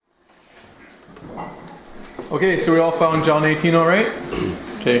Okay, so we all found John 18 all right?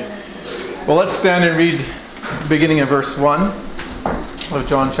 Okay. Well, let's stand and read beginning in verse 1 of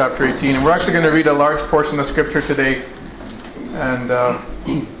John chapter 18. And we're actually going to read a large portion of Scripture today. And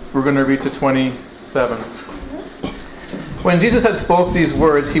we're going to read to 27. When Jesus had spoke these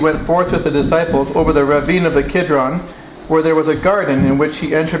words, he went forth with the disciples over the ravine of the Kidron, where there was a garden in which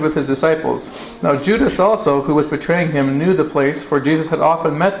he entered with his disciples. Now Judas also, who was betraying him, knew the place, for Jesus had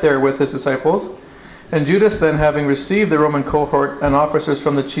often met there with his disciples. And Judas then, having received the Roman cohort and officers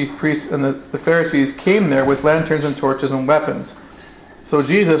from the chief priests and the Pharisees, came there with lanterns and torches and weapons. So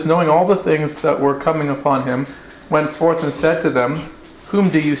Jesus, knowing all the things that were coming upon him, went forth and said to them, "Whom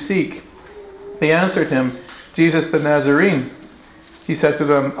do you seek?" They answered him, "Jesus the Nazarene." He said to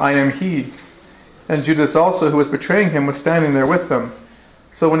them, "I am he." And Judas also, who was betraying him, was standing there with them.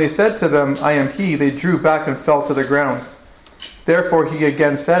 So when he said to them, "I am he," they drew back and fell to the ground. Therefore he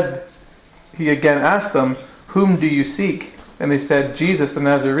again asked them, "Whom do you seek?" And they said, "Jesus the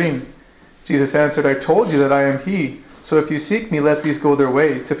Nazarene." Jesus answered, "I told you that I am he. So if you seek me, let these go their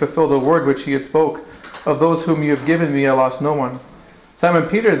way, to fulfill the word which he had spoke. Of those whom you have given me, I lost no one." Simon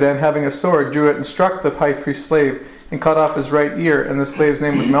Peter then, having a sword, drew it and struck the high priest's slave, and cut off his right ear, and the slave's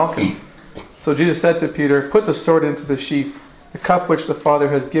name was Malchus. So Jesus said to Peter, "Put the sword into the sheath. The cup which the Father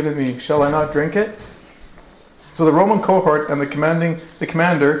has given me, shall I not drink it?" So the Roman cohort and the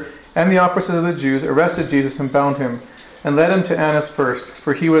commander and the officers of the Jews arrested Jesus and bound him, and led him to Annas first,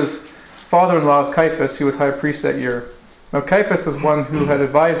 for he was father-in-law of Caiaphas, who was high priest that year. Now Caiaphas was one who had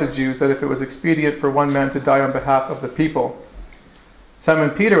advised the Jews that if it was expedient for one man to die on behalf of the people. Simon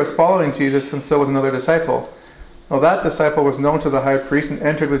Peter was following Jesus, and so was another disciple. Now that disciple was known to the high priest and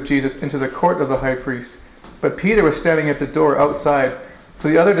entered with Jesus into the court of the high priest. But Peter was standing at the door outside. So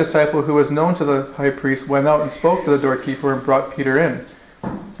the other disciple, who was known to the high priest, went out and spoke to the doorkeeper and brought Peter in.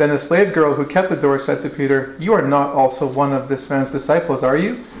 Then the slave girl who kept the door said to Peter, "You are not also one of this man's disciples, are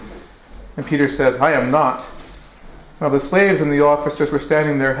you?" And Peter said, "I am not." Now the slaves and the officers were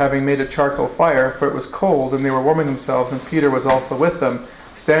standing there, having made a charcoal fire, for it was cold, and they were warming themselves, and Peter was also with them,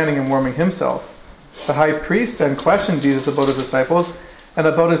 standing and warming himself. The high priest then questioned Jesus about his disciples and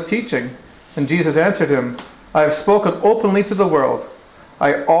about his teaching. And Jesus answered him, "I have spoken openly to the world.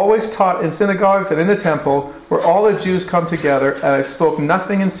 I always taught in synagogues and in the temple, where all the Jews come together, and I spoke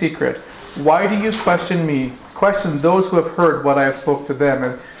nothing in secret. Why do you question me? Question those who have heard what I have spoke to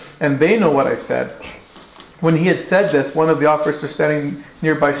them, and they know what I said." When he had said this, one of the officers standing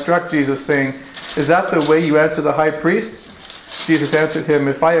nearby struck Jesus, saying, "Is that the way you answer the high priest?" Jesus answered him,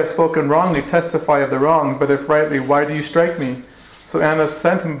 "If I have spoken wrongly, testify of the wrong, but if rightly, why do you strike me?" So Annas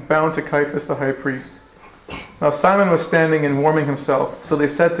sent him bound to Caiaphas the high priest. Now Simon was standing and warming himself. So they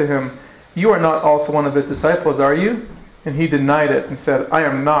said to him, "You are not also one of his disciples, are you?" And he denied it and said, "I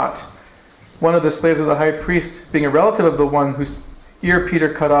am not." One of the slaves of the high priest, being a relative of the one whose ear Peter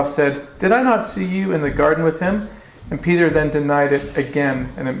cut off, said, "Did I not see you in the garden with him?" And Peter then denied it again,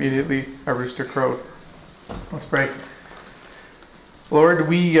 and immediately a rooster crowed. Let's pray. Lord,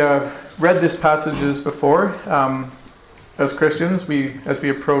 we read these passages before. As Christians, as we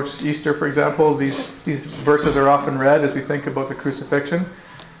approach Easter, for example, these verses are often read as we think about the crucifixion.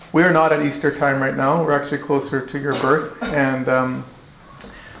 We are not at Easter time right now. We're actually closer to your birth, and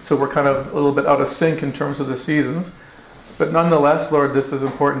so we're kind of a little bit out of sync in terms of the seasons. But nonetheless, Lord, this is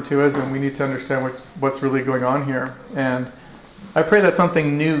important to us, and we need to understand what's really going on here. And I pray that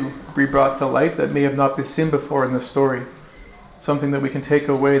something new be brought to light that may have not been seen before in this story. Something that we can take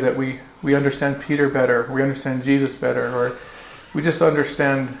away, that we understand Peter better, we understand Jesus better, or we just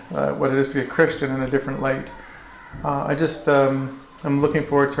understand what it is to be a Christian in a different light. I'm looking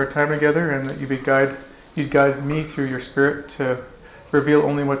forward to our time together, and that you'd guide me through your Spirit to reveal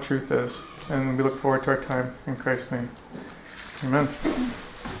only what truth is. And we look forward to our time in Christ's name. Amen.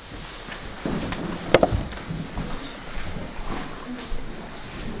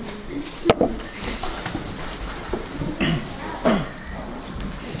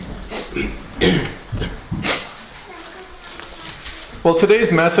 Well,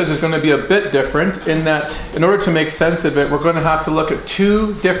 today's message is going to be a bit different in that, in order to make sense of it, we're going to have to look at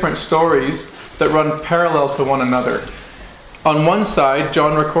two different stories that run parallel to one another. On one side,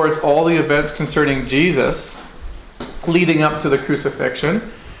 John records all the events concerning Jesus leading up to the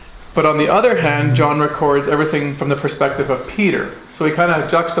crucifixion. But on the other hand, John records everything from the perspective of Peter. So he kind of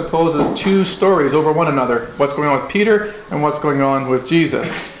juxtaposes two stories over one another. What's going on with Peter and what's going on with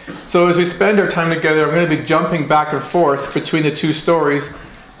Jesus. So as we spend our time together, I'm going to be jumping back and forth between the two stories.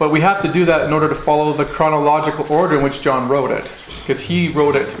 But we have to do that in order to follow the chronological order in which John wrote it. Because he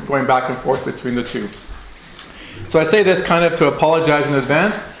wrote it going back and forth between the two. So I say this kind of to apologize in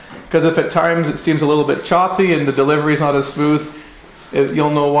advance. Because if at times it seems a little bit choppy and the delivery is not as smooth, you'll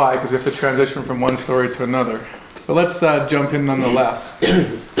know why, because we have to transition from one story to another. But let's jump in nonetheless.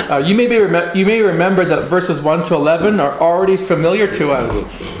 You may remember that verses 1 to 11 are already familiar to us.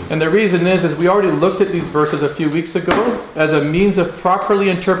 And the reason is we already looked at these verses a few weeks ago as a means of properly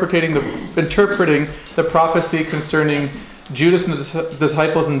interpreting the prophecy concerning Judas and the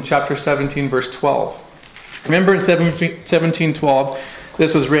disciples in chapter 17, verse 12. Remember in 17:12,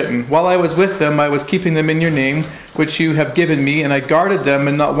 this was written, "While I was with them, I was keeping them in your name, which you have given me, and I guarded them,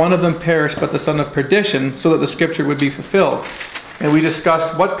 and not one of them perished but the son of perdition, so that the scripture would be fulfilled." And we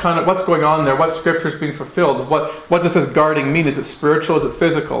discussed what's going on there, what scripture is being fulfilled, what does this guarding mean? Is it spiritual? Is it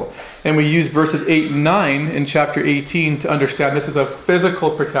physical? And we used verses 8 and 9 in chapter 18 to understand this is a physical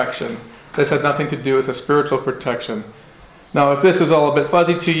protection. This had nothing to do with a spiritual protection. Now, if this is all a bit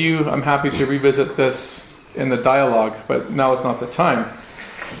fuzzy to you, I'm happy to revisit this in the dialogue, but now is not the time.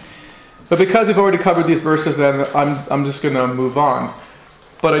 But because we've already covered these verses, then I'm just going to move on.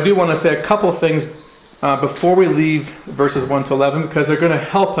 But I do want to say a couple things before we leave verses 1 to 11, because they're going to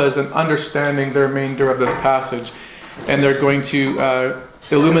help us in understanding the remainder of this passage. And they're going to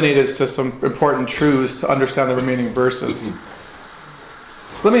illuminate us to some important truths to understand the remaining verses.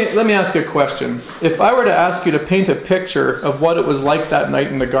 So let me ask you a question. If I were to ask you to paint a picture of what it was like that night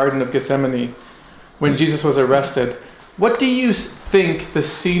in the Garden of Gethsemane when Jesus was arrested, what do you think the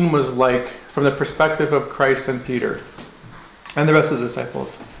scene was like from the perspective of Christ and Peter and the rest of the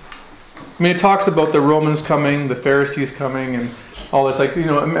disciples? I mean, it talks about the Romans coming, the Pharisees coming, and all this. Like,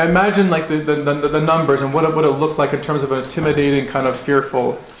 imagine like the numbers and what it would have looked like in terms of an intimidating, kind of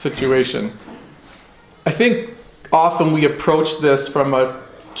fearful situation. I think often we approach this from a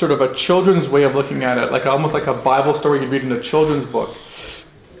sort of a children's way of looking at it, like almost like a Bible story you read in a children's book.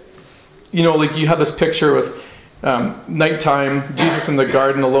 Like you have this picture with nighttime, Jesus in the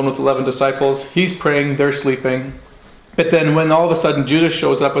garden alone with 11 disciples. He's praying, they're sleeping. But then when all of a sudden Judas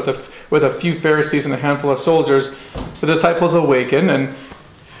shows up with a few Pharisees and a handful of soldiers, the disciples awaken and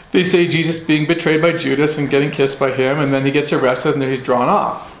they say Jesus being betrayed by Judas and getting kissed by him, and then he gets arrested and then he's drawn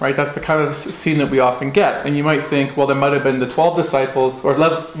off. Right? That's the kind of scene that we often get. And you might think, well, there might have been the 12 disciples or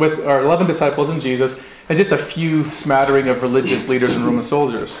 11 disciples and Jesus and just a few smattering of religious leaders and Roman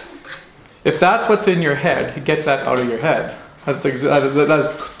soldiers. If that's what's in your head, get that out of your head. That is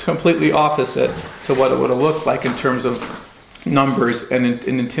completely opposite to what it would have looked like in terms of numbers and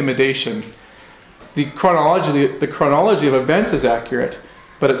intimidation. The chronology of events is accurate,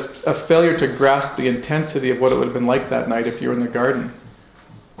 but it's a failure to grasp the intensity of what it would have been like that night if you were in the garden.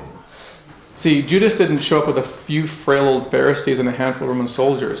 See, Judas didn't show up with a few frail old Pharisees and a handful of Roman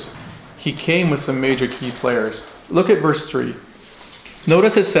soldiers. He came with some major key players. Look at verse 3.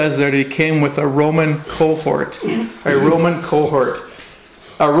 Notice it says there that he came with a Roman cohort. A Roman cohort.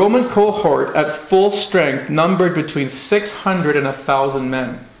 A Roman cohort at full strength numbered between 600 and 1,000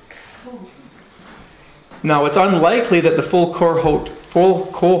 men. Now, it's unlikely that the full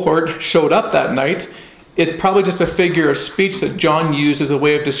cohort showed up that night. It's probably just a figure of speech that John used as a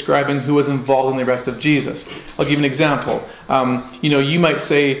way of describing who was involved in the arrest of Jesus. I'll give you an example. You might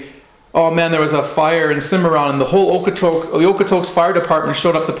say, oh man, there was a fire in Cimarron and the whole Okotoks Fire Department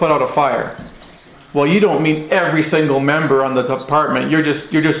showed up to put out a fire. Well, you don't mean every single member on the department. You're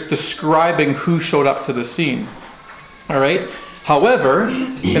just describing who showed up to the scene. All right? However,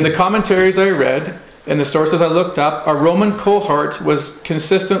 in the commentaries I read and the sources I looked up, a Roman cohort was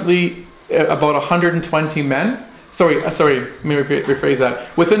consistently about 120 men. Sorry, let me rephrase that.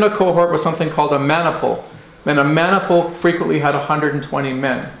 Within a cohort was something called a maniple. And a maniple frequently had 120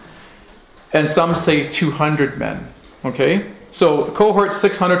 men. And some say 200 men. Okay? So a cohort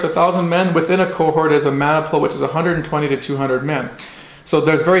 600 to 1,000 men. Within a cohort is a maniple, which is 120 to 200 men. So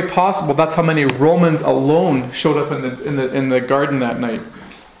there's very possible that's how many Romans alone showed up in the garden that night.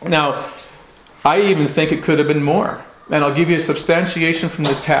 Now, I even think it could have been more. And I'll give you a substantiation from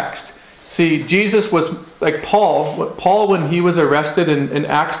the text. See, Jesus was like Paul. Paul, when he was arrested in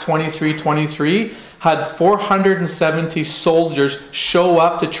Acts 23:23, had 470 soldiers show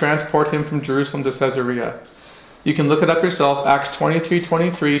up to transport him from Jerusalem to Caesarea. You can look it up yourself, Acts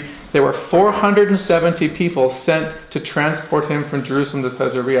 23:23. There were 470 people sent to transport him from Jerusalem to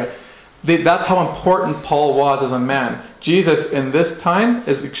Caesarea. That's how important Paul was as a man. Jesus in this time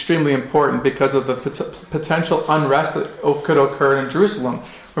is extremely important because of the potential unrest that could occur in Jerusalem.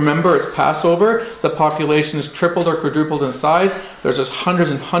 Remember, it's Passover. The population is tripled or quadrupled in size. There's just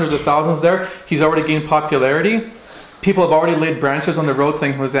hundreds and hundreds of thousands there. He's already gained popularity. People have already laid branches on the road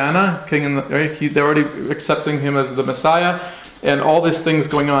saying, Hosanna, King. They're already accepting him as the Messiah. And all these things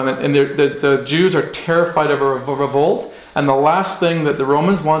going on. And the Jews are terrified of a revolt. And the last thing that the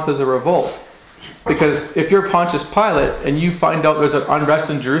Romans want is a revolt. Because if you're Pontius Pilate and you find out there's an unrest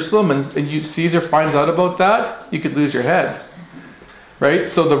in Jerusalem and Caesar finds out about that, you could lose your head. Right?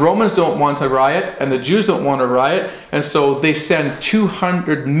 So the Romans don't want a riot and the Jews don't want a riot. And so they send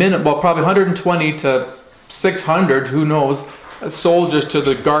 200 probably 120 to 600, who knows, soldiers to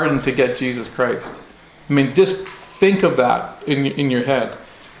the garden to get Jesus Christ. I mean, just think of that in your head.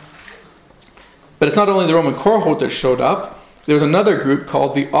 But it's not only the Roman cohort that showed up. There was another group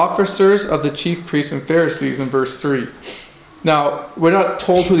called the officers of the chief priests and Pharisees in verse 3. Now, we're not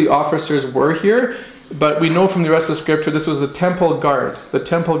told who the officers were here, but we know from the rest of the scripture this was the temple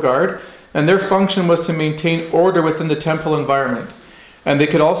guard, and their function was to maintain order within the temple environment. And they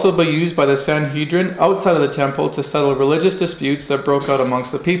could also be used by the Sanhedrin outside of the temple to settle religious disputes that broke out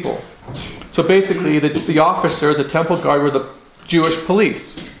amongst the people. So basically, the officers, the temple guard, were the Jewish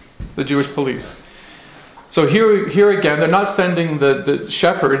police. The Jewish police. So here again, they're not sending the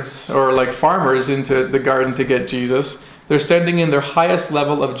shepherds or like farmers into the garden to get Jesus. They're sending in their highest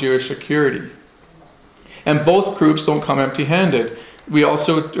level of Jewish security. And both groups don't come empty-handed. We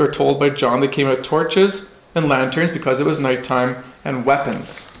also are told by John they came with torches and lanterns because it was nighttime, and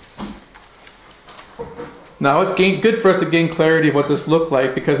weapons. Now it's good for us to gain clarity of what this looked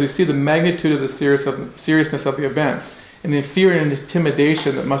like because we see the magnitude of the seriousness of the events and the fear and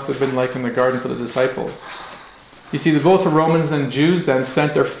intimidation that must have been like in the garden for the disciples. You see, both the Romans and Jews then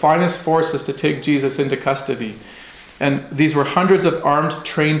sent their finest forces to take Jesus into custody. And these were hundreds of armed,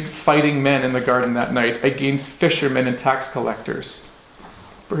 trained, fighting men in the garden that night against fishermen and tax collectors.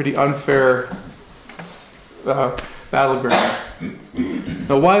 Pretty unfair battlegrounds.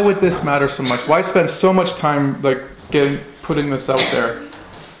 Now, why would this matter so much? Why spend so much time putting this out there?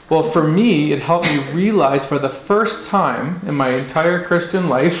 Well, for me, it helped me realize for the first time in my entire Christian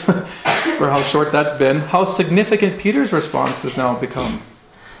life, for how short that's been, how significant Peter's response has now become.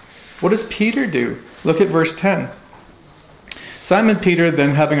 What does Peter do? Look at verse 10. Simon Peter,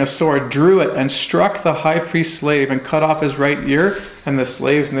 then having a sword, drew it and struck the high priest's slave and cut off his right ear, and the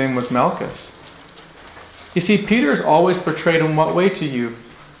slave's name was Malchus. You see, Peter is always portrayed in what way to you?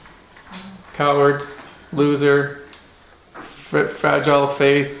 Coward, loser, fragile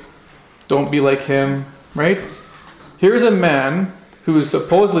faith, don't be like him, right? Here's a man who is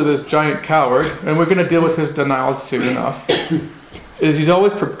supposedly this giant coward, and we're going to deal with his denials soon enough. He's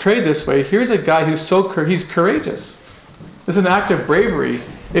always portrayed this way. Here's a guy who's he's courageous. This is an act of bravery.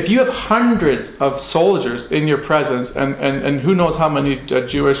 If you have hundreds of soldiers in your presence, and who knows how many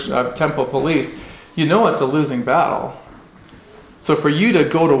Jewish temple police, you know it's a losing battle. So for you to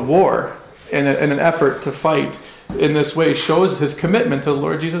go to war in an effort to fight in this way shows his commitment to the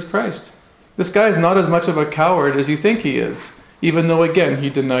Lord Jesus Christ. This guy is not as much of a coward as you think he is, even though, again, he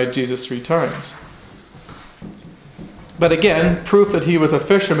denied Jesus 3 times. But again, proof that he was a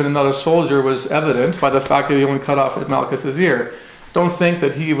fisherman and not a soldier was evident by the fact that he only cut off Malchus's ear. Don't think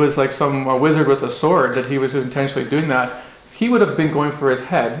that he was like some wizard with a sword, that he was intentionally doing that. He would have been going for his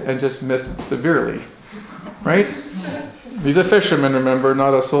head and just missed severely. Right? He's a fisherman, remember,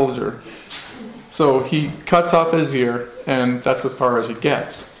 not a soldier. So he cuts off his ear, and that's as far as he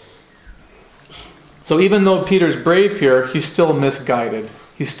gets. So even though Peter's brave here, he's still misguided.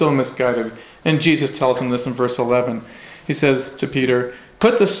 And Jesus tells him this in verse 11. He says to Peter,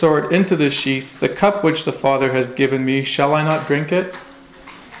 "Put the sword into the sheath. The cup which the Father has given me, shall I not drink it?"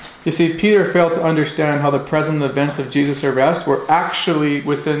 You see, Peter failed to understand how the present events of Jesus' arrest were actually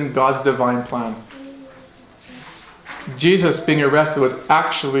within God's divine plan. Jesus being arrested was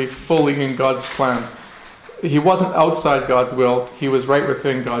actually fully in God's plan. He wasn't outside God's will. He was right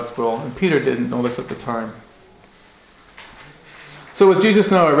within God's will. And Peter didn't know this at the time. So with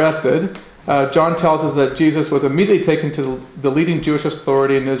Jesus now arrested, John tells us that Jesus was immediately taken to the leading Jewish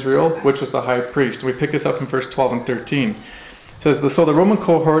authority in Israel, which was the high priest. And we pick this up in verse 12 and 13. It says, "So the Roman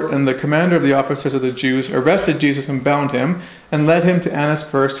cohort and the commander of the officers of the Jews arrested Jesus and bound him and led him to Annas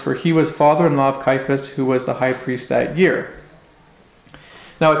first, for he was father-in-law of Caiaphas, who was the high priest that year."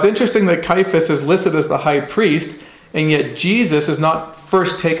 Now it's interesting that Caiaphas is listed as the high priest, and yet Jesus is not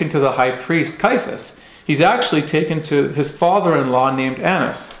first taken to the high priest Caiaphas. He's actually taken to his father-in-law named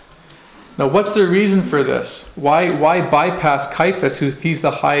Annas. Now what's the reason for this? Why bypass Caiaphas, he's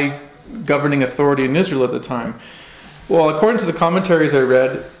the high governing authority in Israel at the time? Well, according to the commentaries I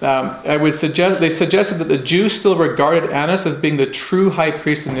read, they suggested that the Jews still regarded Annas as being the true high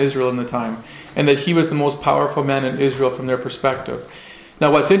priest in Israel in the time, and that he was the most powerful man in Israel from their perspective.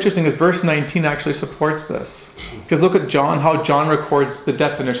 Now what's interesting is verse 19 actually supports this. Because look at how John records the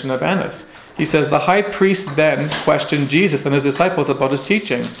definition of Annas. He says, "The high priest then questioned Jesus and his disciples about his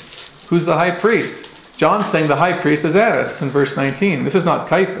teaching." Who's the high priest? John's saying the high priest is Annas in verse 19. This is not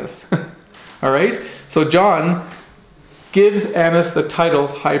Caiaphas. All right? So John gives Annas the title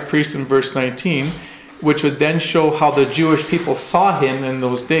high priest in verse 19, which would then show how the Jewish people saw him in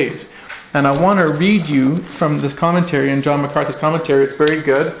those days. And I want to read you from this commentary, in John MacArthur's commentary. It's very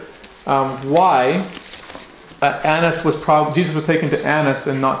good. Why Annas was Jesus was taken to Annas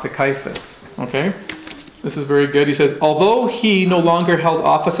and not to Caiaphas. Okay? This is very good. He says, although he no longer held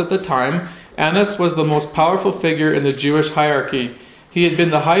office at the time, Annas was the most powerful figure in the Jewish hierarchy. He had been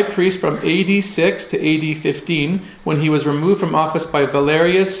the high priest from AD 6 to AD 15 when he was removed from office by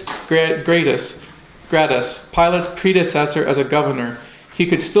Valerius Gratus, Pilate's predecessor as a governor. He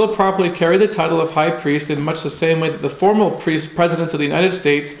could still properly carry the title of high priest in much the same way that the formal presidents of the United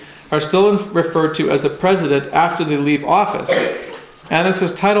States are still referred to as the president after they leave office.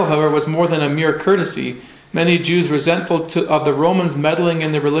 Annas' title, however, was more than a mere courtesy. Many Jews resentful of the Romans meddling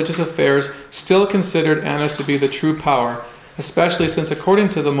in their religious affairs still considered Annas to be the true power, especially since, according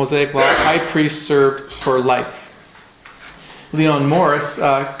to the Mosaic law, high priests served for life. Leon Morris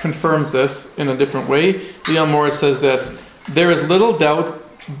confirms this in a different way. Leon Morris says this, there is little doubt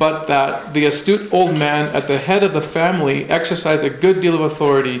but that the astute old man at the head of the family exercised a good deal of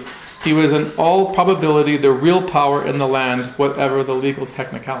authority. He was in all probability the real power in the land, whatever the legal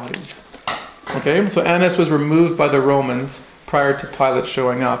technicalities. Okay, so Annas was removed by the Romans prior to Pilate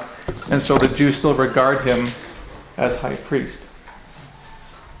showing up, and so the Jews still regard him as high priest.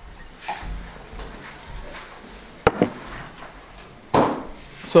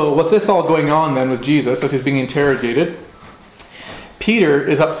 So with this all going on then with Jesus as he's being interrogated, Peter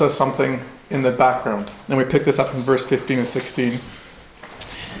is up to something in the background. And we pick this up in verse 15 and 16.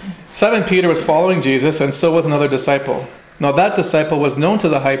 Simon Peter was following Jesus, and so was another disciple. Now that disciple was known to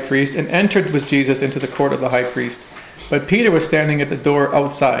the high priest and entered with Jesus into the court of the high priest. But Peter was standing at the door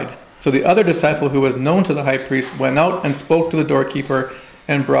outside. So the other disciple who was known to the high priest went out and spoke to the doorkeeper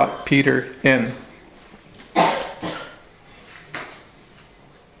and brought Peter in.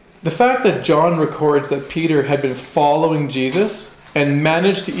 The fact that John records that Peter had been following Jesus and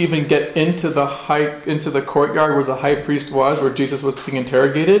managed to even get into the courtyard where the high priest was, where Jesus was being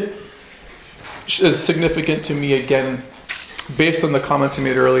interrogated, is significant to me again, based on the comments we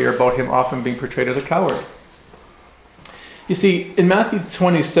made earlier about him often being portrayed as a coward. You see, in Matthew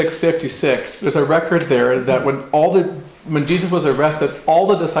 26:56, there's a record there that when Jesus was arrested, all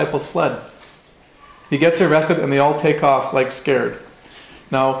the disciples fled. He gets arrested and they all take off like scared.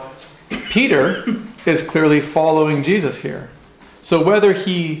 Now, Peter is clearly following Jesus here. So whether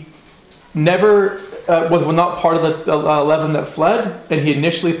he never was not part of the 11 that fled and he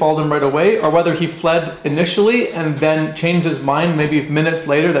initially followed him right away, or whether he fled initially and then changed his mind maybe minutes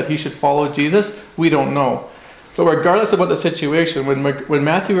later that he should follow Jesus, we don't know. But regardless of what the situation, when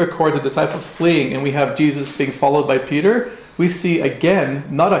Matthew records the disciples fleeing and we have Jesus being followed by Peter, we see again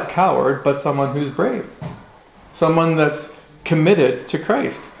not a coward but someone who's brave, someone that's committed to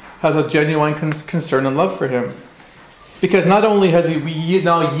Christ, has a genuine concern and love for him. Because not only has he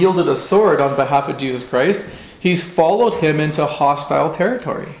now yielded a sword on behalf of Jesus Christ, he's followed him into hostile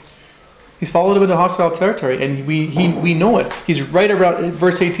territory. He's followed him into hostile territory, and we know it. He's right around,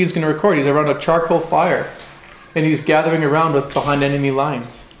 verse 18 is going to record, he's around a charcoal fire, and he's gathering around behind enemy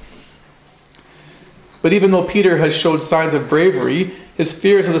lines. But even though Peter has showed signs of bravery, his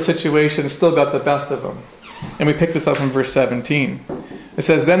fears of the situation still got the best of him. And we pick this up in verse 17. It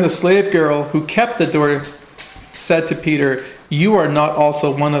says, then the slave girl who kept the door said to Peter, you are not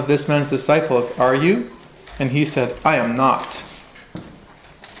also one of this man's disciples, are you? And he said, I am not.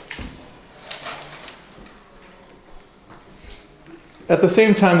 At the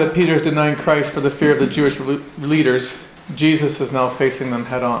same time that Peter is denying Christ for the fear of the Jewish leaders, Jesus is now facing them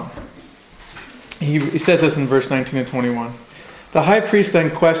head on. He says this in verse 19 and 21. The high priest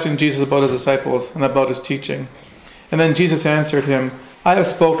then questioned Jesus about his disciples and about his teaching. And then Jesus answered him, I have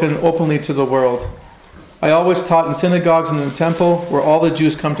spoken openly to the world. I always taught in synagogues and in the temple where all the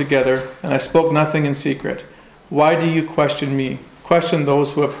Jews come together, and I spoke nothing in secret. Why do you question me? Question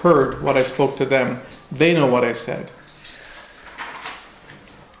those who have heard what I spoke to them. They know what I said.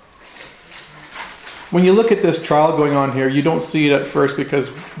 When you look at this trial going on here, you don't see it at first because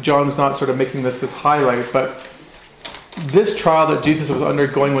John's not sort of making this his highlight, but this trial that Jesus was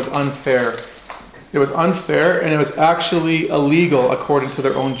undergoing was unfair. It was unfair, and it was actually illegal according to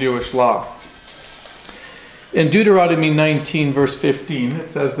their own Jewish law. In Deuteronomy 19, verse 15, it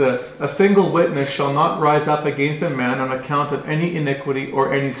says this, a single witness shall not rise up against a man on account of any iniquity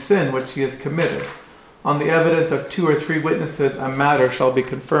or any sin which he has committed. On the evidence of 2 or 3 witnesses, a matter shall be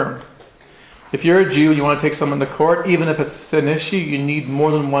confirmed. If you're a Jew, you want to take someone to court, even if it's an issue, you need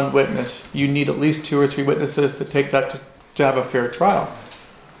more than one witness. You need at least 2 or 3 witnesses to take that to have a fair trial.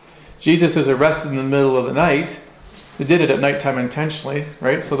 Jesus is arrested in the middle of the night. They did it at nighttime intentionally,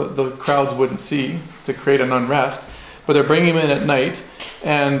 right? So that the crowds wouldn't see, to create an unrest. But they're bringing him in at night,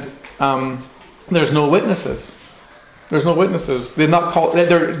 and there's no witnesses. There's no witnesses. They're not called.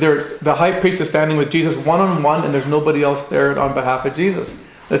 The high priest is standing with Jesus one-on-one, and there's nobody else there on behalf of Jesus.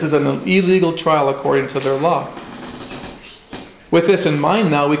 This is an illegal trial according to their law. With this in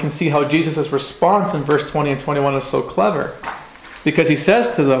mind now, we can see how Jesus' response in verse 20 and 21 is so clever. Because he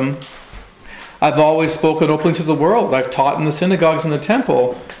says to them, I've always spoken openly to the world. I've taught in the synagogues and the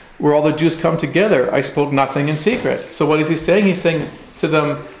temple where all the Jews come together. I spoke nothing in secret. So what is he saying? He's saying to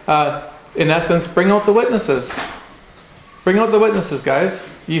them, in essence, bring out the witnesses. Bring out the witnesses, guys.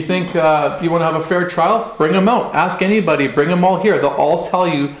 You think you want to have a fair trial? Bring them out. Ask anybody. Bring them all here. They'll all tell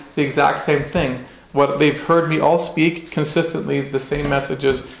you the exact same thing. What they've heard me all speak consistently, the same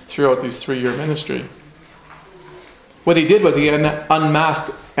messages throughout these 3-year ministry. What he did was he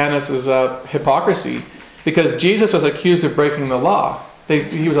unmasked Annas' hypocrisy, because Jesus was accused of breaking the law.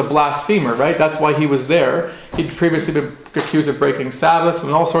 He was a blasphemer, right? That's why he was there. He'd previously been accused of breaking Sabbaths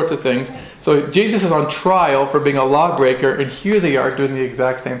and all sorts of things. So Jesus is on trial for being a lawbreaker, and here they are doing the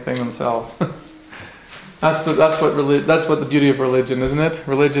exact same thing themselves. That's what the beauty of religion, isn't it?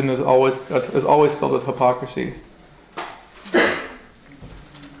 Religion is always filled with hypocrisy.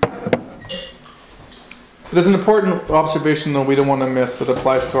 There's an important observation, though, we don't want to miss that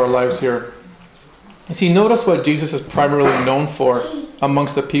applies to our lives here. You see, notice what Jesus is primarily known for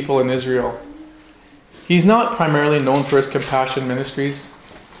amongst the people in Israel. He's not primarily known for his compassion ministries,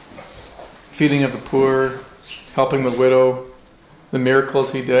 feeding of the poor, helping the widow, the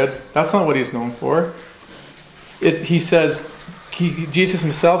miracles he did. That's not what he's known for. Jesus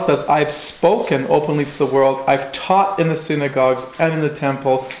himself said, I've spoken openly to the world. I've taught in the synagogues and in the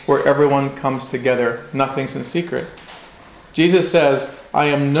temple where everyone comes together. Nothing's in secret. Jesus says, I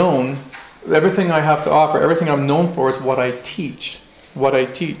am known. Everything I have to offer, everything I'm known for is what I teach. What I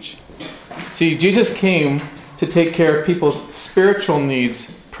teach. See, Jesus came to take care of people's spiritual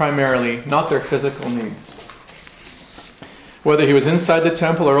needs primarily, not their physical needs. Whether he was inside the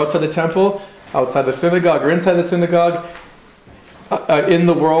temple or outside the temple, outside the synagogue or inside the synagogue, in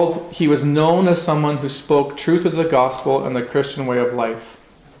the world, he was known as someone who spoke truth of the gospel and the Christian way of life.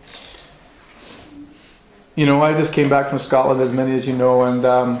 You know, I just came back from Scotland, as many as you know,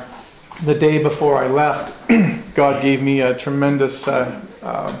 and the day before I left, God gave me a tremendous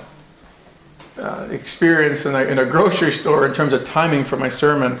experience in a grocery store in terms of timing for my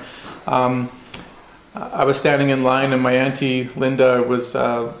sermon. I was standing in line, and my auntie Linda was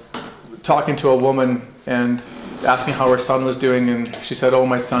talking to a woman and asking how her son was doing, and she said,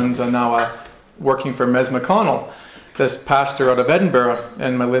 my son's now working for Mes McConnell, this pastor out of Edinburgh.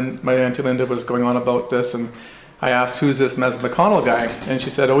 And my auntie Linda was going on about this, and I asked, who's this Mes McConnell guy? And she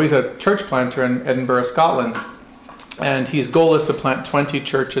said, he's a church planter in Edinburgh, Scotland, and his goal is to plant 20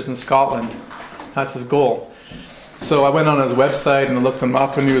 churches in Scotland. That's his goal. So I went on his website and I looked him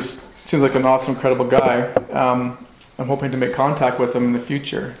up, and seems like an awesome, incredible guy. I'm hoping to make contact with him in the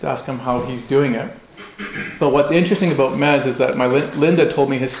future to ask him how he's doing it. But what's interesting about Mez is that Linda told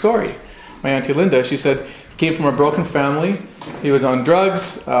me his story. My auntie Linda, she said he came from a broken family. He was on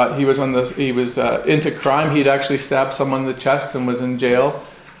drugs. He was into crime. He'd actually stabbed someone in the chest and was in jail,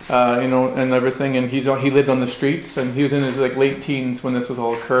 and everything. And he lived on the streets, and he was in his late teens when this was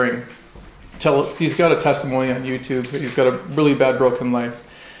all occurring. He's got a testimony on YouTube. He's got a really bad broken life,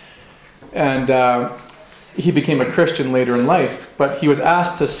 and he became a Christian later in life. But he was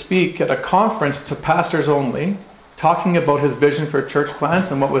asked to speak at a conference to pastors only, talking about his vision for church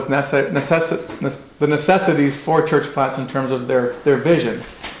plants and what was the necessities for church plants in terms of their vision.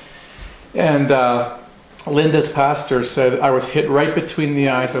 And Linda's pastor said, I was hit right between the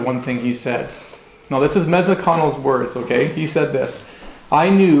eyes by one thing he said. Now this is Mes McConnell's words, okay? He said this, I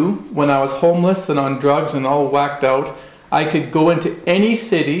knew when I was homeless and on drugs and all whacked out, I could go into any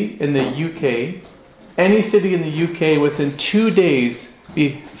city in the UK, within 2 days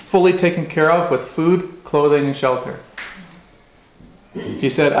be fully taken care of with food, clothing, and shelter. He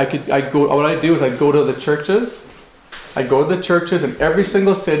said, what I'd do is I'd go to the churches. I'd go to the churches in every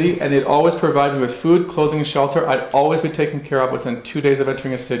single city, and they'd always provide me with food, clothing, and shelter. I'd always be taken care of within 2 days of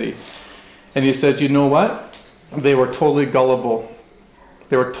entering a city. And he said, you know what? They were totally gullible.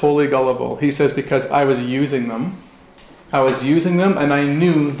 He says, because I was using them. And I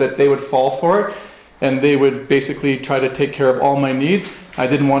knew that they would fall for it, and they would basically try to take care of all my needs. I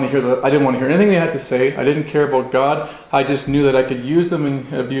didn't want to hear anything they had to say. I didn't care about God. I just knew that I could use them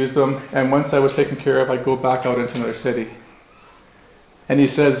and abuse them. And once I was taken care of, I'd go back out into another city. And he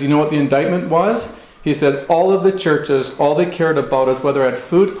says, you know what the indictment was? He says, all of the churches, all they cared about is whether I had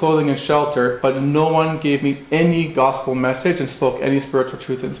food, clothing, and shelter, but no one gave me any gospel message and spoke any spiritual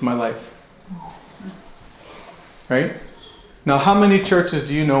truth into my life. Right? Now, how many churches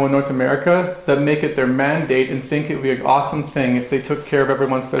do you know in North America that make it their mandate and think it would be an awesome thing if they took care of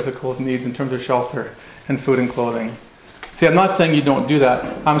everyone's physical needs in terms of shelter and food and clothing? See, I'm not saying you don't do that.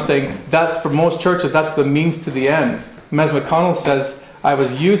 I'm saying that's, for most churches, that's the means to the end. Mes McConnell says, I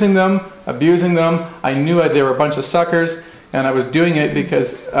was using them, abusing them. I knew they were a bunch of suckers, and I was doing it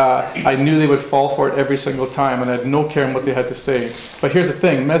because I knew they would fall for it every single time, and I had no care in what they had to say. But here's the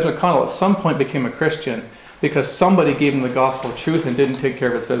thing. Mes McConnell at some point became a Christian because somebody gave him the gospel truth and didn't take care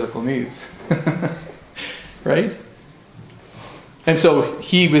of his physical needs. Right? And so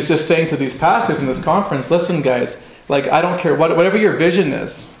he was just saying to these pastors in this conference, listen guys, like I don't care, whatever your vision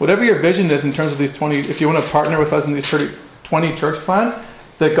is in terms of these 20, if you want to partner with us in these 20 church plants,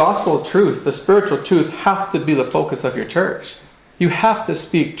 the gospel truth, the spiritual truth have to be the focus of your church. You have to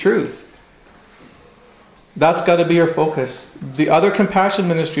speak truth. That's got to be your focus. The other compassion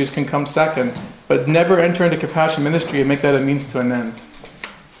ministries can come second, but never enter into compassion ministry and make that a means to an end.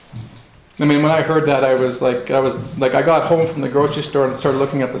 I mean, when I heard that, I got home from the grocery store and started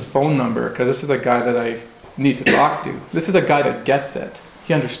looking up his phone number because this is a guy that I need to talk to. This is a guy that gets it.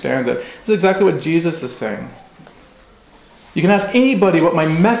 He understands it. This is exactly what Jesus is saying. You can ask anybody what my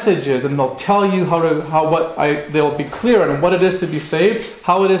message is, and they'll tell you they'll be clear on what it is to be saved,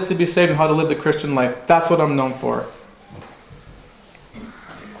 how it is to be saved, and how to live the Christian life. That's what I'm known for.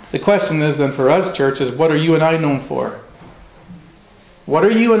 The question is then for us, church, is what are you and I known for? What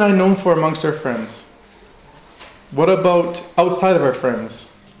are you and I known for amongst our friends? What about outside of our friends?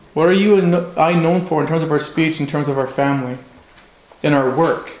 What are you and I known for in terms of our speech, in terms of our family, in our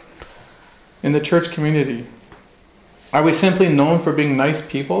work, in the church community? Are we simply known for being nice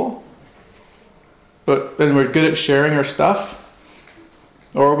people, and we're good at sharing our stuff?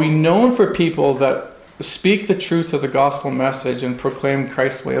 Or are we known for people that speak the truth of the gospel message and proclaim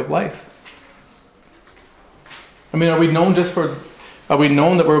Christ's way of life? I mean, are we known that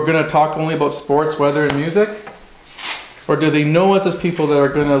we're going to talk only about sports, weather, and music? Or do they know us as people that are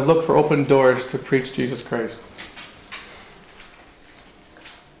going to look for open doors to preach Jesus Christ?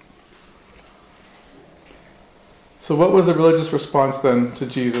 So what was the religious response then to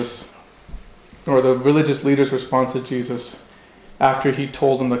Jesus? Or the religious leader's response to Jesus after he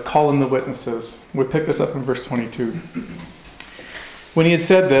told them to call in the witnesses? We pick this up in verse 22. When he had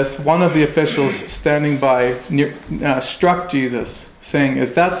said this, one of the officials standing by struck Jesus, saying,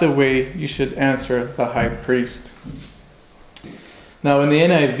 "Is that the way you should answer the high priest?" Now in the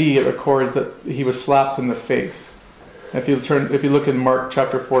NIV it records that he was slapped in the face. If you look in Mark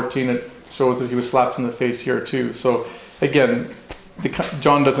chapter 14, it shows that he was slapped in the face here too. So again,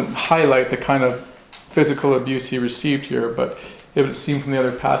 John doesn't highlight the kind of physical abuse he received here, but it would seem from the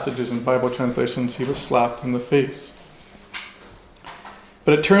other passages in Bible translations he was slapped in the face.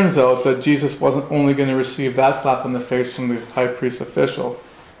 But it turns out that Jesus wasn't only going to receive that slap in the face from the high priest official.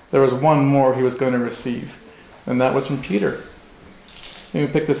 There was one more he was going to receive, and that was from Peter. Let me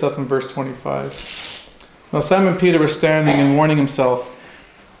pick this up in verse 25. Now Simon Peter was standing and warning himself.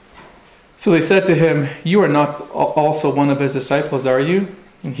 So they said to him, "You are not also one of his disciples, are you?"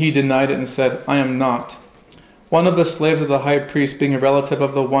 And he denied it and said, "I am not." One of the slaves of the high priest, being a relative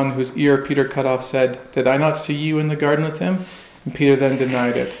of the one whose ear Peter cut off, said, "Did I not see you in the garden with him?" And Peter then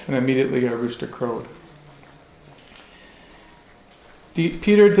denied it, and immediately a rooster crowed.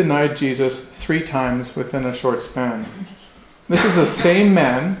 Peter denied Jesus 3 times within a short span. This is the same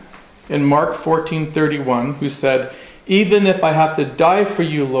man in Mark 14:31 who said, "Even if I have to die for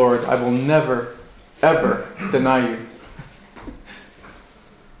you, Lord, I will never, ever deny you."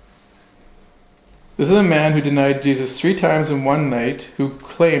 This is a man who denied Jesus 3 times in one night, who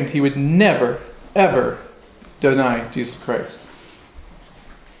claimed he would never, ever deny Jesus Christ.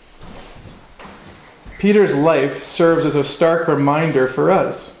 Peter's life serves as a stark reminder for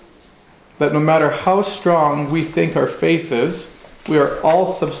us that no matter how strong we think our faith is, we are all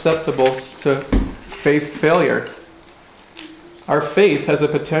susceptible to faith failure. Our faith has the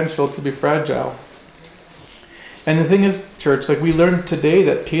potential to be fragile. And the thing is, church, we learned today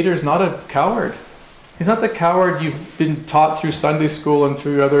that Peter's not a coward. He's not the coward you've been taught through Sunday school and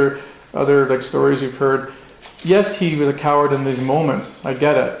through other stories you've heard. Yes, he was a coward in these moments. I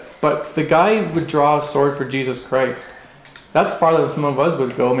get it. But the guy would draw a sword for Jesus Christ. That's farther than some of us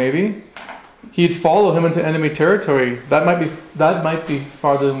would go, maybe. He'd follow him into enemy territory. That might be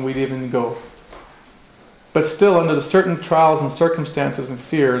farther than we'd even go. But still, under the certain trials and circumstances and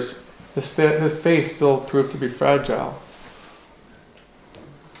fears, his faith still proved to be fragile.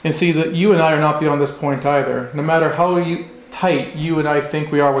 And see that you and I are not beyond this point either. No matter how tight you and I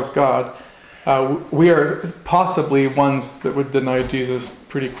think we are with God, we are possibly ones that would deny Jesus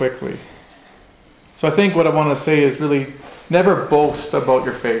pretty quickly. So I think what I want to say is really never boast about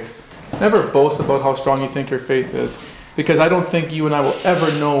your faith. Never boast about how strong you think your faith is, because I don't think you and I will ever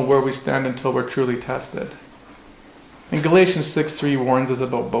know where we stand until we're truly tested. And Galatians 6:3 warns us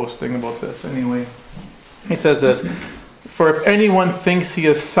about boasting about this anyway. He says this, "For if anyone thinks he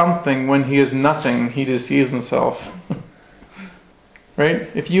is something when he is nothing, he deceives himself." Right?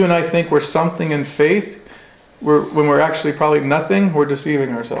 If you and I think we're something in faith, when we're actually probably nothing, we're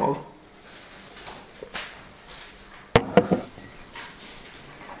deceiving ourselves.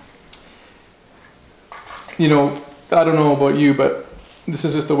 You know, I don't know about you, but this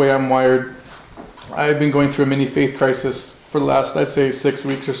is just the way I'm wired. I've been going through a mini faith crisis for the last, I'd say, 6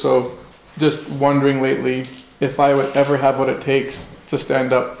 weeks or so, just wondering lately if I would ever have what it takes to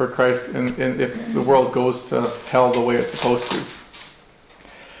stand up for Christ and if the world goes to hell the way it's supposed to.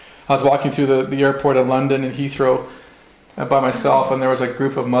 I was walking through the airport in London and Heathrow by myself, and there was a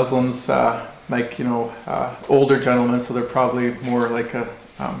group of Muslims, older gentlemen, so they're probably more like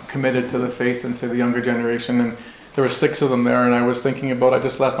committed to the faith than, say, the younger generation. And there were 6 of them there, and I was thinking about, I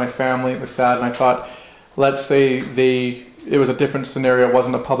just left my family, it was sad, and I thought, let's say it was a different scenario, it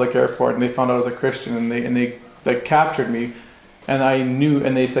wasn't a public airport, and they found out I was a Christian, and they captured me, and I knew,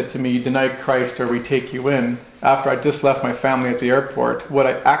 and they said to me, "Deny Christ or we take you in." After I just left my family at the airport, would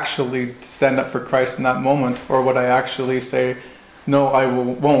I actually stand up for Christ in that moment, or would I actually say, "No, I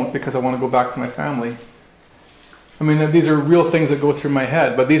won't, because I want to go back to my family"? I mean, these are real things that go through my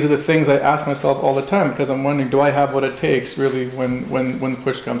head, but these are the things I ask myself all the time, because I'm wondering, do I have what it takes really when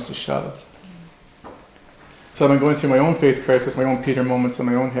push comes to shove? So I've been going through my own faith crisis, my own Peter moments in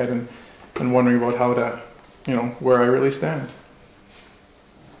my own head, and wondering about how to, where I really stand.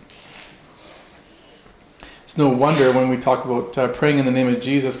 It's no wonder when we talk about praying in the name of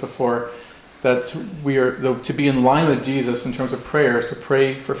Jesus before, that we are to be in line with Jesus in terms of prayers, to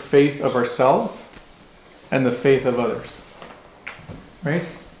pray for faith of ourselves and the faith of others. Right?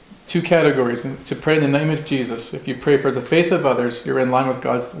 2 categories. To pray in the name of Jesus. If you pray for the faith of others, you're in line with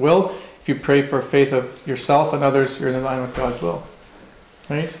God's will. If you pray for faith of yourself and others, you're in line with God's will.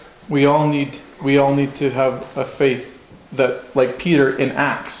 Right? We all need to have a faith that, like Peter in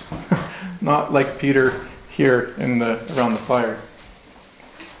Acts, not like Peter here around the fire.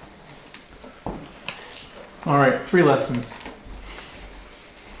 All right, 3 lessons.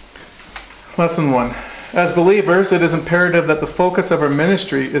 Lesson 1. As believers, it is imperative that the focus of our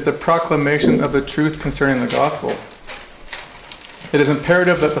ministry is the proclamation of the truth concerning the gospel. It is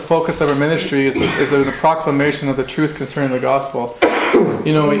imperative that the focus of our ministry is the proclamation of the truth concerning the gospel.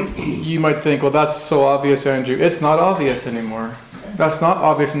 You might think, well, that's so obvious, Andrew. It's not obvious anymore. That's not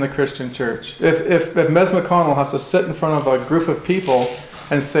obvious in the Christian church. If Mes McConnell has to sit in front of a group of people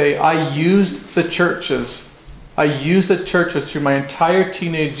and say, I used the churches through my entire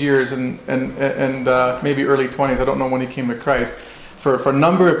teenage years and maybe early 20s, I don't know when he came to Christ, for a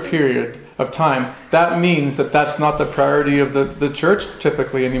number of period of time, that means that's not the priority of the church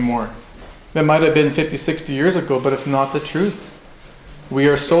typically anymore. It might have been 50, 60 years ago, but it's not the truth. We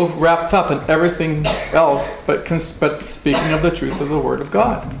are so wrapped up in everything else, but speaking of the truth of the Word of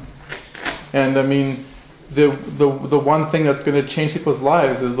God. And I mean, the one thing that's going to change people's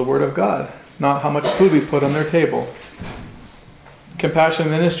lives is the Word of God, not how much food we put on their table. Compassion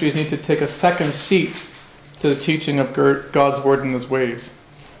ministries need to take a second seat to the teaching of God's Word and His ways.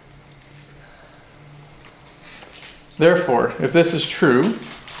 Therefore, if this is true,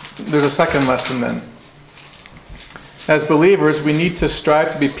 there's a second lesson then. As believers, we need to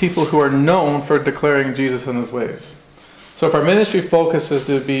strive to be people who are known for declaring Jesus and His ways. So if our ministry focus is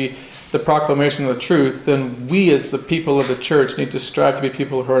to be the proclamation of the truth, then we as the people of the church need to strive to be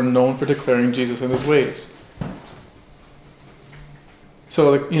people who are known for declaring Jesus and His ways.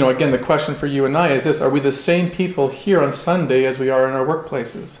 So, again, the question for you and I is this: are we the same people here on Sunday as we are in our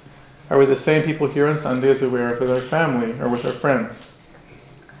workplaces? Are we the same people here on Sunday as we are with our family or with our friends?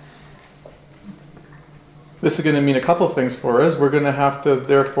 This is going to mean a couple of things for us. We're going to have to,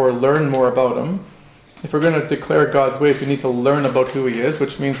 therefore, learn more about Him. If we're going to declare God's ways, we need to learn about who He is,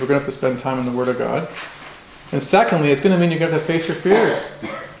 which means we're going to have to spend time in the Word of God. And secondly, it's going to mean you're going to have to face your fears.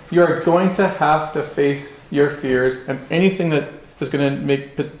 You are going to have to face your fears and anything that is going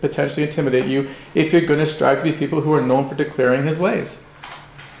to potentially intimidate you if you're going to strive to be people who are known for declaring His ways.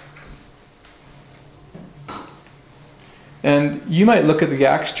 And you might look at the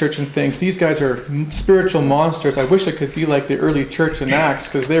Acts church and think, these guys are spiritual monsters. I wish I could be like the early church in Acts,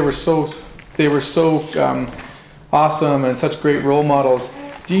 because they were so awesome and such great role models.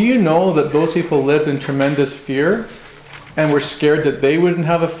 Do you know that those people lived in tremendous fear and were scared that they wouldn't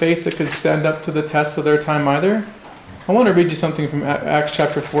have a faith that could stand up to the test of their time either? I want to read you something from Acts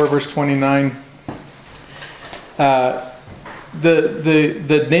chapter 4, verse 29. The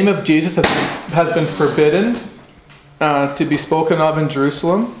name of Jesus has been forbidden to be spoken of in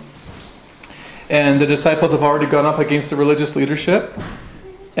Jerusalem, and the disciples have already gone up against the religious leadership,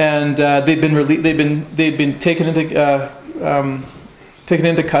 and they've been taken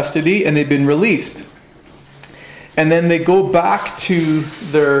into custody, and they've been released. And then they go back to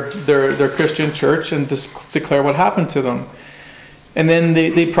their Christian church and declare what happened to them. And then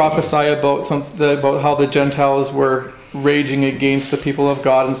they prophesy about how the Gentiles were raging against the people of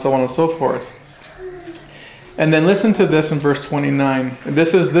God and so on and so forth. And then listen to this in verse 29.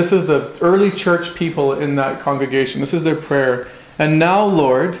 This is the early church people in that congregation. This is their prayer. And now,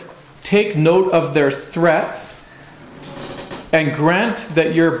 Lord, take note of their threats, and grant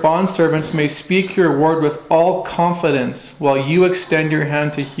that your bondservants may speak your word with all confidence, while you extend your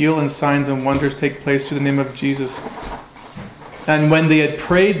hand to heal, and signs and wonders take place through the name of Jesus. And when they had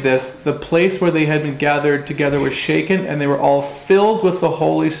prayed this, the place where they had been gathered together was shaken, and they were all filled with the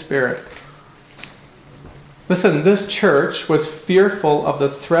Holy Spirit. Listen, this church was fearful of the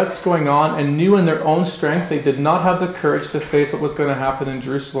threats going on and knew in their own strength they did not have the courage to face what was going to happen in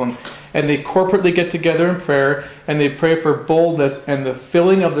Jerusalem. And they corporately get together in prayer, and they pray for boldness, and the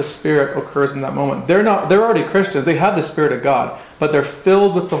filling of the Spirit occurs in that moment. They're already Christians. They have the Spirit of God, but they're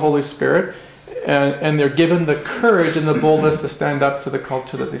filled with the Holy Spirit, and they're given the courage and the boldness to stand up to the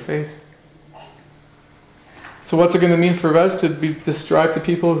culture that they face. So what's it going to mean for us to strive to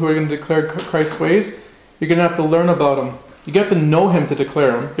people who are going to declare Christ's ways? You're going to have to learn about Him. You're going to have to know Him to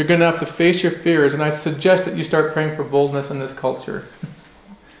declare Him. You're going to have to face your fears, and I suggest that you start praying for boldness in this culture.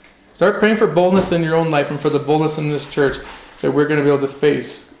 Start praying for boldness in your own life and for the boldness in this church, that we're going to be able to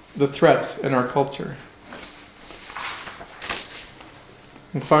face the threats in our culture.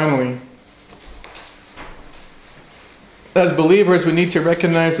 And finally, as believers, we need to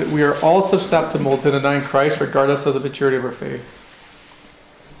recognize that we are all susceptible to denying Christ regardless of the maturity of our faith.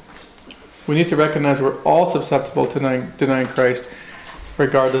 We need to recognize we're all susceptible to denying Christ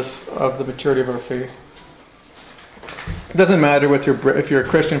regardless of the maturity of our faith. It doesn't matter if you're a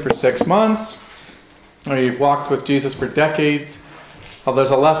Christian for 6 months or you've walked with Jesus for decades. Well,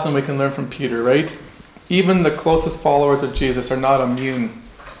 there's a lesson we can learn from Peter, right? Even the closest followers of Jesus are not immune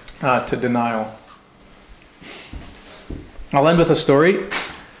to denial. I'll end with a story.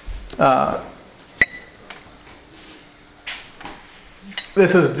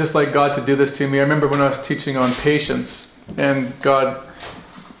 This is just like God to do this to me. I remember when I was teaching on patience, and God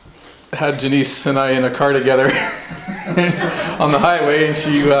had Janice and I in a car together on the highway, and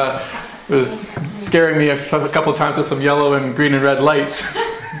she was scaring me a couple of times with some yellow and green and red lights.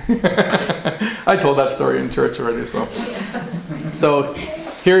 I told that story in church already, so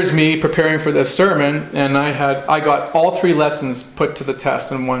here's me preparing for this sermon, and I got all 3 lessons put to the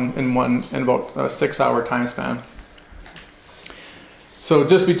test in about a 6-hour time span. So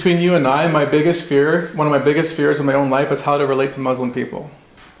just between you and I, one of my biggest fears in my own life is how to relate to Muslim people.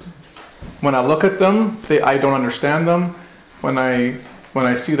 When I look at them, I don't understand them. When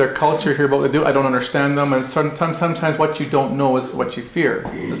I see their culture, hear what they do, I don't understand them. And sometimes what you don't know is what you fear.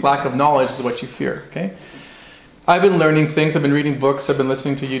 This lack of knowledge is what you fear. Okay? I've been learning things. I've been reading books. I've been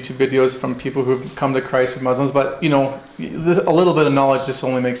listening to YouTube videos from people who've come to Christ as Muslims. But a little bit of knowledge just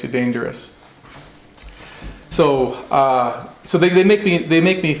only makes you dangerous. So they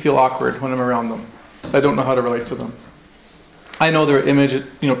make me feel awkward when I'm around them. I don't know how to relate to them. I know their image,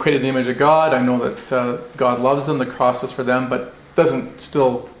 created in the image of God. I know that God loves them. The cross is for them, but doesn't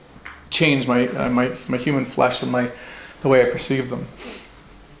still change my human flesh and the way I perceive them.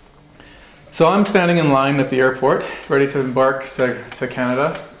 So I'm standing in line at the airport, ready to embark to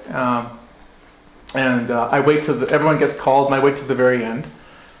Canada, and I wait till everyone gets called, and I wait to the very end,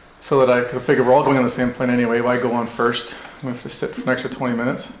 so that I could figure we're all going on the same plane anyway. Why go on first? I'm going to have to sit for an extra 20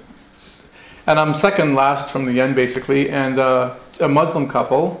 minutes. And I'm second last from the end, basically, and a Muslim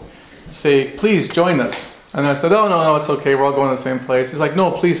couple say, "Please join us." And I said, no, it's okay, we're all going to the same place. He's like, "No,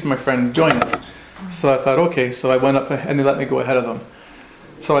 please, my friend, join us." So I thought, okay, so I went up, and they let me go ahead of them.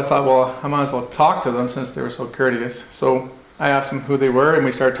 So I thought, well, I might as well talk to them since they were so courteous. So I asked them who they were, and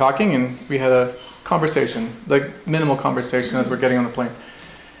we started talking, and we had a conversation, like minimal conversation as we're getting on the plane.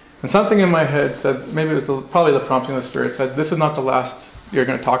 And something in my head said, maybe it was probably the prompting of the Spirit, said, "This is not the last you're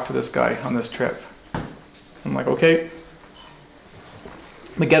going to talk to this guy on this trip." I'm like, okay.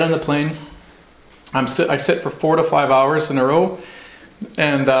 We get on the plane. I sit for 4 to 5 hours in a row,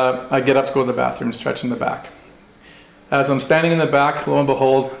 and I get up to go to the bathroom, stretch in the back. As I'm standing in the back, lo and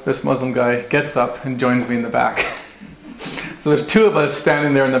behold, this Muslim guy gets up and joins me in the back. So there's 2 of us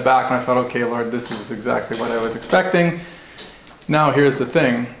standing there in the back, and I thought, okay, Lord, this is exactly what I was expecting. Now here's the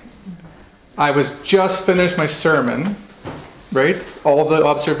thing. I was just finished my sermon, right? All the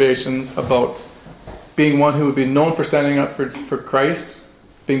observations about being one who would be known for standing up for Christ,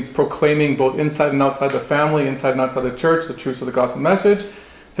 being proclaiming both inside and outside the family, inside and outside the church, the truths of the gospel message.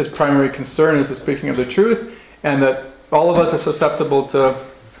 His primary concern is the speaking of the truth, and that all of us are susceptible to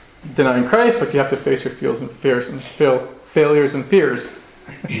denying Christ, but you have to face your failures and fears.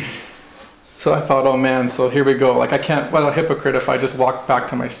 So I thought, oh man, so here we go. Like, I can't, what a hypocrite if I just walk back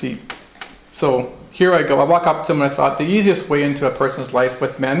to my seat. So here I go. I walk up to him and I thought the easiest way into a person's life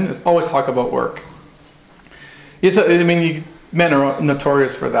with men is always talk about work. Men are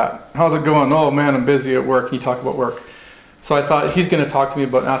notorious for that. How's it going? Oh man, I'm busy at work. And you talk about work. So I thought he's going to talk to me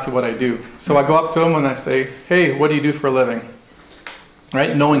about asking what I do. So I go up to him and I say, hey, what do you do for a living?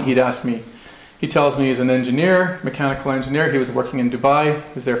 Right? Knowing he'd ask me. He tells me he's an engineer, mechanical engineer. He was working in Dubai.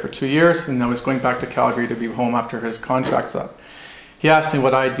 He was there for 2 years, and now he's going back to Calgary to be home after his contract's up. He asked me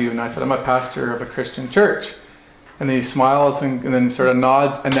what I do, and I said, I'm a pastor of a Christian church. And then he smiles and then sort of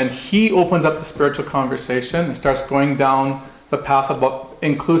nods, and then he opens up the spiritual conversation and starts going down the path about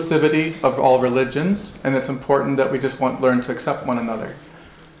inclusivity of all religions, and it's important that we just learn to accept one another.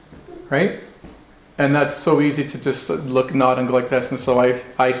 Right? And that's so easy to just look, nod, and go like this. And so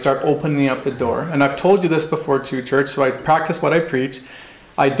I start opening up the door. And I've told you this before too, church, so I practice what I preach.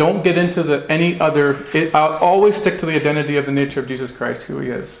 I don't get into I'll always stick to the identity of the nature of Jesus Christ, who he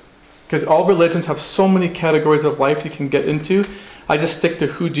is. Because all religions have so many categories of life you can get into. I just stick to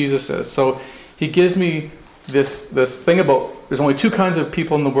who Jesus is. So he gives me this thing about, there's only 2 kinds of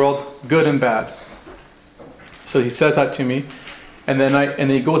people in the world, good and bad. So he says that to me. And then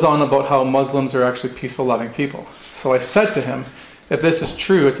he goes on about how Muslims are actually peaceful, loving people. So I said to him, if this is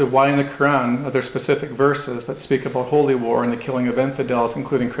true, I said, why in the Quran are there specific verses that speak about holy war and the killing of infidels,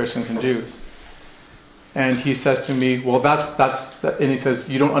 including Christians and Jews? And he says to me, well, and he says,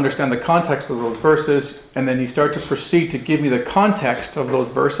 you don't understand the context of those verses. And then he started to proceed to give me the context of those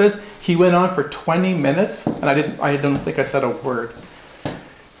verses. He went on for 20 minutes, and I don't think I said a word.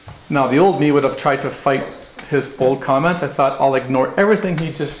 Now, the old me would have tried to fight his old comments. I thought, I'll ignore everything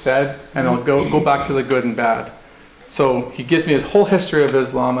he just said, and I'll go back to the good and bad. So he gives me his whole history of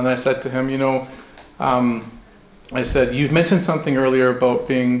Islam, and I said to him, I said, you mentioned something earlier about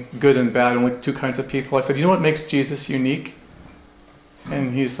being good and bad, only 2 kinds of people. I said, you know what makes Jesus unique?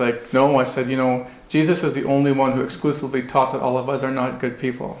 And he's like, no. I said, Jesus is the only one who exclusively taught that all of us are not good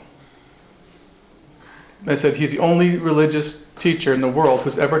people. I said, he's the only religious teacher in the world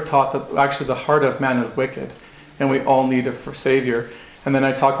who's ever taught that actually the heart of man is wicked, and we all need a Savior. And then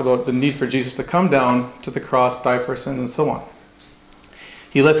I talked about the need for Jesus to come down to the cross, die for sins, and so on.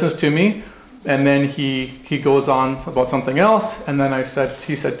 He listens to me, and then he goes on about something else, and then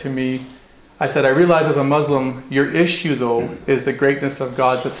he said to me, I realize as a Muslim, your issue though is the greatness of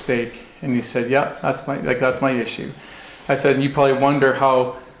God's at stake. And he said, yeah, that's my issue. I said, and you probably wonder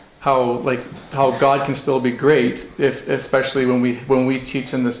how God can still be great, especially when we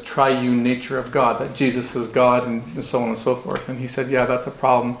teach in this triune nature of God, that Jesus is God and so on and so forth. And he said, yeah, that's a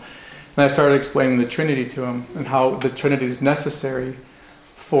problem. And I started explaining the Trinity to him and how the Trinity is necessary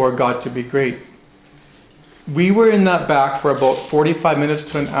for God to be great. We were in that back for about 45 minutes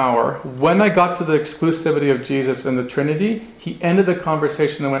to an hour. When I got to the exclusivity of Jesus and the Trinity, he ended the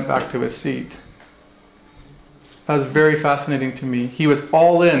conversation and went back to his seat. That was very fascinating to me. He was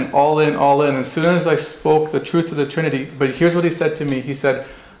all in. As soon as I spoke the truth of the Trinity, but here's what he said to me. He said,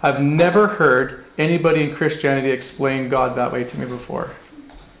 I've never heard anybody in Christianity explain God that way to me before.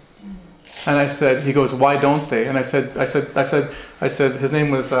 And I said, he goes, why don't they? And I said, his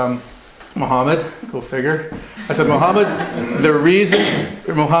name was Muhammad, go figure. I said, the reason,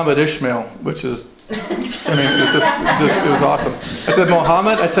 Muhammad Ishmael, which is, it was awesome. I said,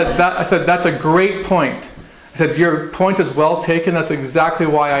 Muhammad, I said, that's a great point. I said, your point is well taken. That's exactly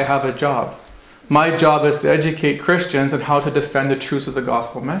why I have a job. My job is to educate Christians on how to defend the truths of the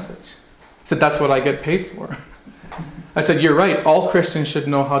gospel message. I said, that's what I get paid for. I said, you're right. All Christians should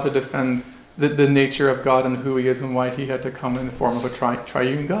know how to defend the nature of God and who he is and why he had to come in the form of a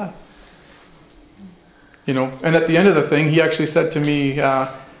triune God. And at the end of the thing, he actually said to me,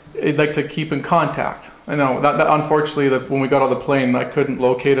 he'd like to keep in contact. I know that unfortunately, when we got on the plane, I couldn't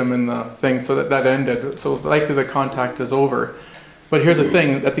locate him in the thing, so that ended. So likely the contact is over. But here's the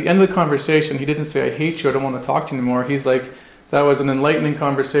thing: at the end of the conversation, he didn't say, "I hate you. I don't want to talk to you anymore." He's like, That was an enlightening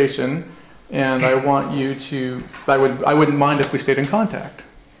conversation, and I want you to, I wouldn't mind if we stayed in contact.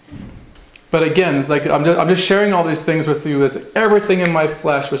 But again, like I'm just sharing all these things with you as everything in my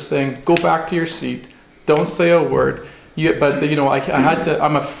flesh was saying, go back to your seat, don't say a word.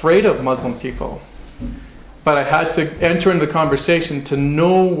 I'm afraid of Muslim people. But I had to enter into the conversation to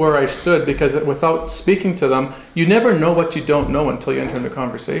know where I stood, because without speaking to them, you never know what you don't know until you enter into the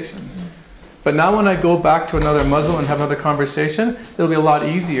conversation. But now when I go back to another Muslim and have another conversation, it'll be a lot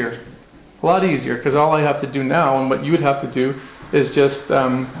easier. A lot easier, because all I have to do now, and what you would have to do, is just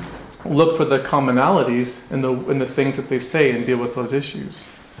look for the commonalities in the things that they say and deal with those issues.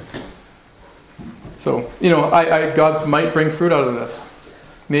 So, God might bring fruit out of this.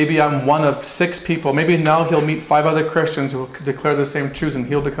 Maybe I'm one of 6 people. Maybe now he'll meet 5 other Christians who will declare the same truths, and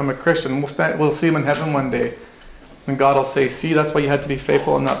he'll become a Christian. We'll see him in heaven one day. And God will say, see, that's why you had to be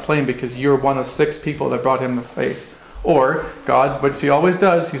faithful on that plane, because you're one of 6 people that brought him to faith. Or God, which he always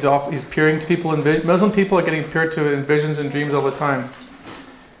does, he's peering to people. Muslim people are getting peered to in visions and dreams all the time.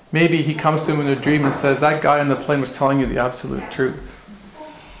 Maybe he comes to him in a dream and says, that guy on the plane was telling you the absolute truth.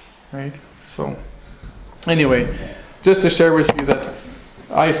 Right? So, anyway, just to share with you that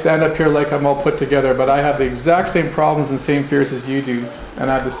I stand up here like I'm all put together, but I have the exact same problems and same fears as you do, and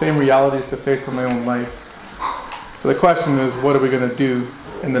I have the same realities to face in my own life. So the question is, what are we going to do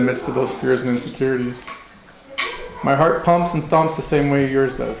in the midst of those fears and insecurities? My heart pumps and thumps the same way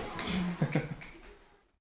yours does.